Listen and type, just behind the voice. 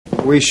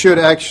We should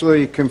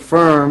actually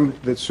confirm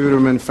that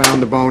Suderman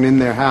found the bone in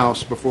their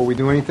house before we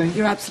do anything.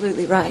 You're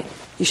absolutely right.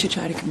 You should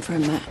try to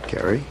confirm that.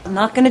 Carrie? I'm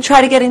not going to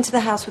try to get into the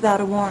house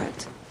without a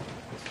warrant.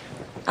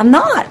 I'm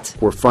not.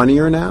 We're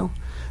funnier now,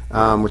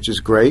 which is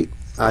great.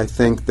 I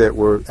think that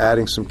we're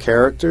adding some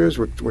characters.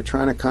 We're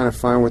trying to kind of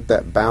find what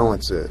that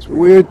balance is.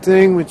 Weird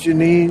thing with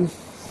Janine,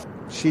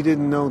 she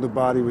didn't know the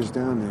body was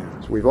down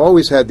there. We've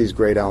always had these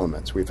great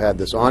elements. We've had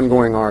this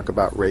ongoing arc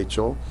about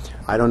Rachel.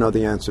 I don't know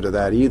the answer to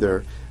that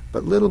either,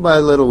 but little by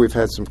little we've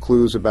had some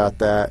clues about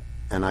that,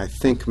 and I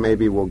think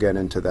maybe we'll get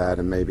into that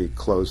and maybe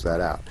close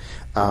that out.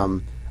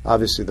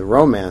 Obviously the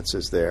romance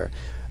is there.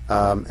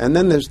 And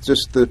then there's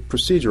just the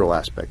procedural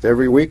aspect.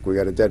 Every week we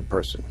got a dead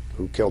person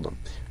who killed him,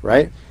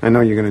 right? I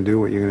know you're going to do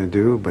what you're going to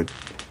do, but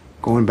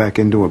going back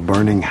into a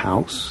burning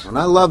house? And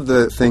I love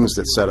the things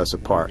that set us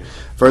apart.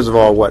 First of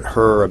all, what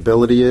her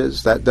ability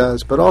is, that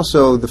does, but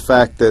also the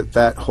fact that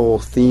that whole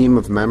theme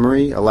of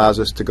memory allows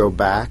us to go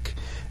back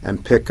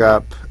and pick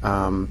up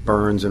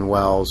Burns and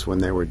Wells when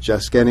they were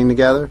just getting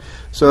together.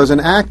 So as an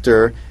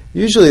actor,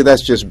 usually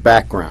that's just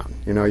background.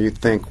 You know, you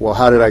think, well,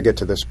 how did I get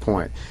to this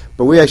point?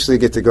 But we actually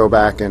get to go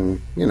back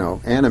and, you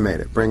know, animate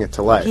it, bring it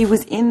to life. He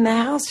was in the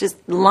house just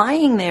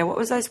lying there. What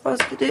was I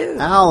supposed to do?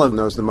 Al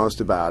knows the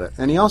most about it,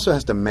 and he also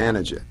has to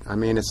manage it. I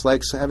mean, it's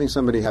like having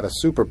somebody have a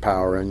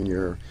superpower in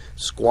your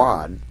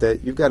squad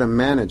that you've got to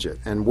manage it,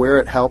 and where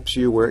it helps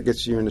you, where it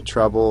gets you into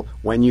trouble,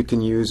 when you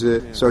can use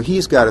it. So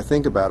he's got to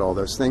think about all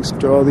those things.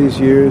 After all these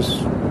years,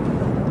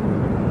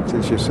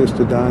 since your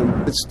sister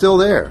died? It's still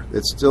there.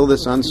 It's still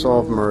this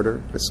unsolved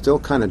murder. It still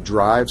kind of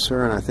drives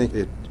her, and I think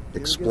it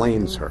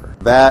explains her.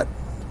 That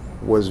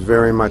was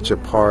very much a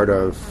part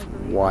of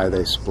why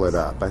they split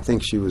up. I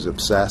think she was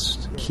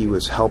obsessed. He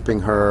was helping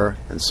her,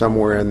 and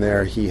somewhere in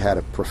there he had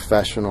a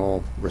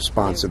professional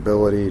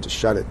responsibility to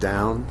shut it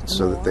down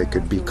so that they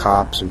could be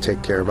cops and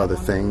take care of other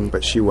things,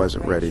 but she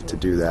wasn't ready to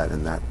do that,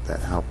 and that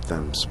helped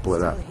them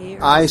split up.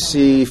 I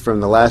see from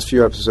the last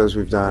few episodes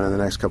we've done and the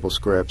next couple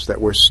scripts that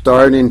we're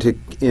starting to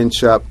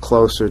inch up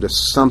closer to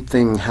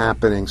something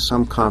happening,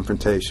 some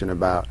confrontation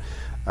about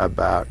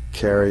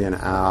Carrie and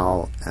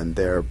Al and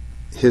their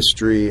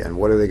history and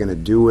what are they going to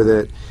do with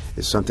it.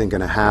 Is something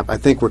going to happen? I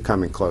think we're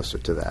coming closer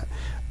to that.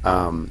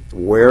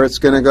 Where it's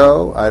going to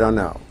go, I don't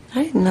know.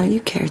 I didn't know you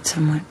cared so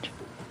much.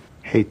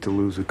 Hate to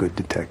lose a good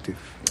detective.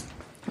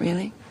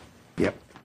 Really? Yep.